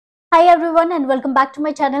Hi everyone and welcome back to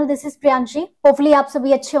my channel. This is Priyanshi. Hopefully आप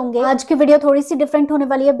सभी अच्छे होंगे। आज की वीडियो थोड़ी सी डिफरेंट होने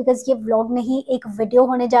वाली है बिकॉज ये व्लॉग नहीं एक वीडियो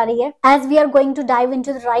होने जा रही है। As we are going to dive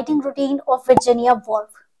into the writing routine of Virginia Wolff,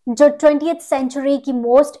 जो 20th सेंचुरी की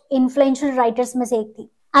मोस्ट इन्फ्लुएंशियल राइटर्स में से एक थी।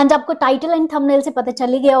 एंड आपको टाइटल एंड थंबनेल से पता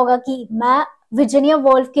चल ही गया होगा कि मैं वर्जीनिया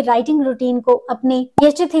वोल्फ की राइटिंग रूटीन को अपने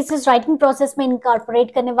पीएचडी थीसिस राइटिंग प्रोसेस में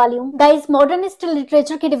इनकॉर्पोरेट करने वाली हूँ। गाइस, मॉडर्निस्ट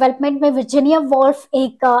लिटरेचर के डेवलपमेंट में वर्जीनिया वोल्फ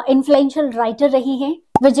एक इन्फ्लुएंशियल राइटर रही हैं।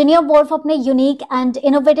 वर्जीनिया वोल्फ अपने unique and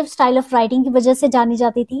innovative style of writing की वजह से जानी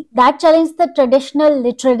जाती थी। That challenge the traditional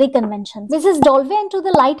literary convention. Mrs डॉल्वे and to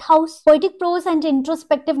the light house, poetic pros and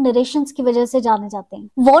introspective narrations की वजह से जाने जाते हैं।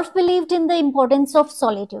 Wolff believed in the importance of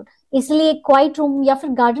solitude, इसलिए एक क्वाइट रूम या फिर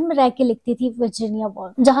गार्डन में रह के लिखती थी वर्जीनिया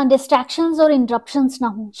वोल्फ, जहां डिस्ट्रैक्शंस और इंटरप्शंस ना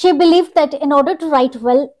हो। She believed that in order to right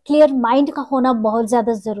well, clear mind का होना बहुत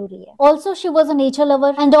ज्यादा जरूरी है। Also she was a nature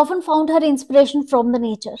lover and often found her inspiration from the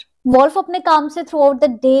nature. Wolff अपने काम से through out the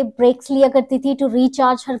day breaks लिया करती थी to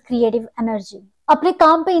recharge her creative energy. अपने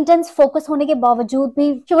काम पे इंटेंस फोकस होने के बावजूद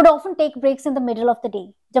भी she would often take breaks in the middle of the day,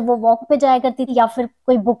 जब वो वॉक पे जाया करती थी या फिर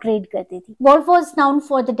कोई बुक रीड करती थी। Wolff was noun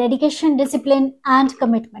for the dedication, discipline and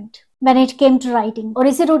commitment when it came to writing। और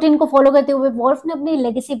इसी रूटीन को फॉलो करते हुए वोल्फ ने अपनी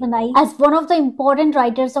लेगेसी बनाई as one of the important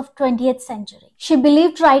writers of 20th century। She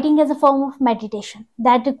believed writing as a form of meditation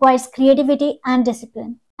that requires creativity and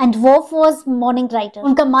discipline। And Woolf was morning writer।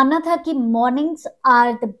 उनका मानना था कि mornings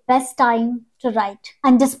are the best time to write।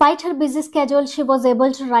 And despite her busy schedule, she was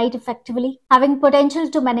able to write effectively, having potential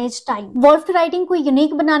to manage time। Wolff की writing को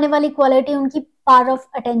unique बनाने वाली quality उनकी power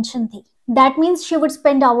of attention थी। That means she would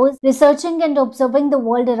spend hours researching and observing the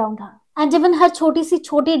world around her। And even her छोटी सी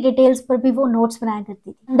छोटी details पर भी वो नोट्स बनाया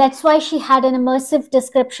करती थी। That's why she had an immersive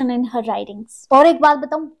description in her writings। और एक बात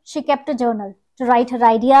बताऊं, she kept a journal to write her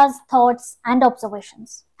ideas, thoughts and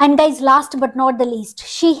observations। And guys, last but not the least,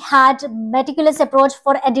 she had meticulous approach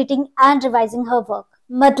for editing and revising her work।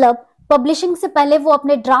 मतलब publishing से पहले वो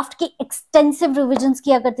अपने draft की एक्सटेंसिव रिविजन्स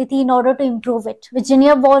किया करती थी in order to improve it.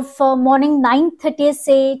 Virginia Wolff morning 9:30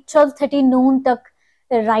 से 12:30 नून तक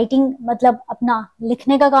राइटिंग मतलब अपना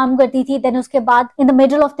लिखने का काम करती थी। देन उसके बाद in the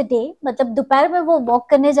middle of the day, मतलब दोपहर में वो वॉक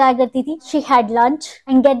करने जाया करती थी। She had lunch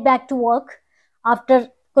and get back to work after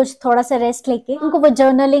कुछ थोड़ा सा रेस्ट लेके उनको वो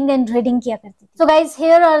जर्नलिंग एंड रीडिंग किया करती थी। So guys,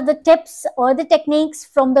 here are the tips और the techniques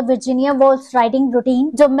from the Virginia Wolff writing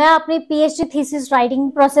routine, जो मैं अपनी पीएचडी थीसिस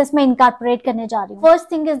राइटिंग प्रोसेस में इनकॉर्पोरेट करने जा रही हूँ।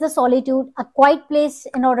 First thing is the solitude, a quite place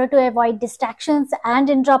in order to avoid distractions and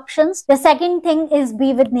interruptions. The second thing is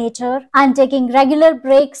be with nature and taking regular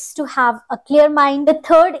breaks to have a clear mind. The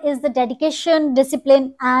third is the dedication,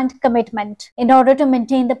 discipline and commitment in order to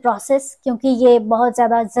maintain the process, क्योंकि ये बहुत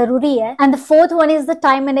ज्यादा जरूरी है। And the fourth one is the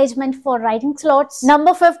time management for writing slots.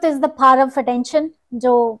 Number fifth is the power of attention,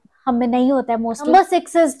 जो हमें नहीं होता है mostly. Number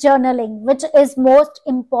six is journaling which is most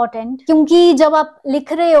important, क्योंकि जब आप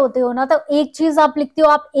लिख रहे होते हो ना, तो एक चीज आप लिखते हो,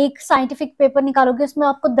 आप एक साइंटिफिक पेपर निकालोगे उसमें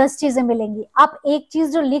आपको 10 चीजें मिलेंगी। आप एक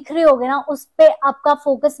चीज जो लिख रहे होगे ना, उस पे आपका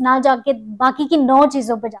फोकस ना जाके बाकी की 9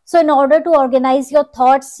 चीजों पे जाए। सो in order to organise your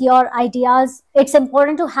thoughts, your ideas, it's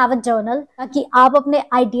important to have a journal, ताकि आप अपने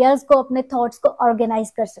आइडियाज को, अपने थॉट्स को ऑर्गेनाइज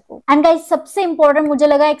कर सको। एंड गाइस, सबसे इम्पोर्टेंट मुझे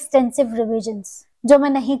लगा एक्सटेंसिव रिविजन्स, जो मैं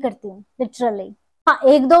नहीं करती हूँ लिटरली। हाँ,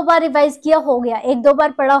 1-2 बार रिवाइज किया हो गया, 1-2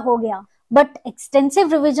 बार पढ़ा हो गया, but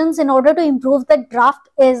extensive revisions in order to improve the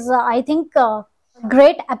draft is I think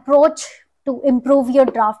great approach to improve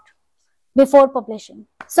your draft before publishing।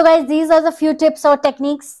 So guys, these are the few tips or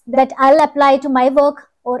techniques that I'll apply to my work।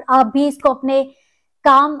 और आप भी इसको अपने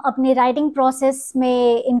काम, अपने writing process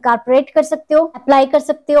में incorporate कर सकते हो, अप्लाई कर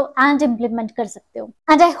सकते हो एंड इम्प्लीमेंट कर सकते हो।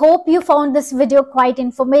 And I hope you found this video quite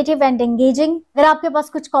informative and engaging. अगर आपके पास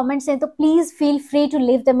कुछ कमेंट्स हैं तो please feel free to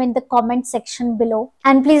leave them in the comment section below.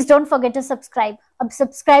 And please don't forget to subscribe. अब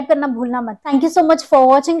subscribe करना भूलना मत। Thank you so much for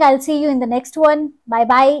watching. I will see you in the next one. Bye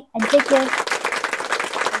bye and take care.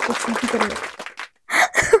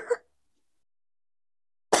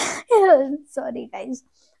 Sorry guys,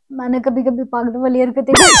 मैंने कभी कभी पागल वाली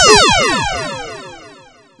हरकतें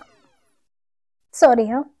सॉरी।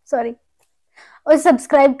 हाँ सॉरी। और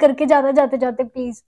सब्सक्राइब करके जाते जाते प्लीज।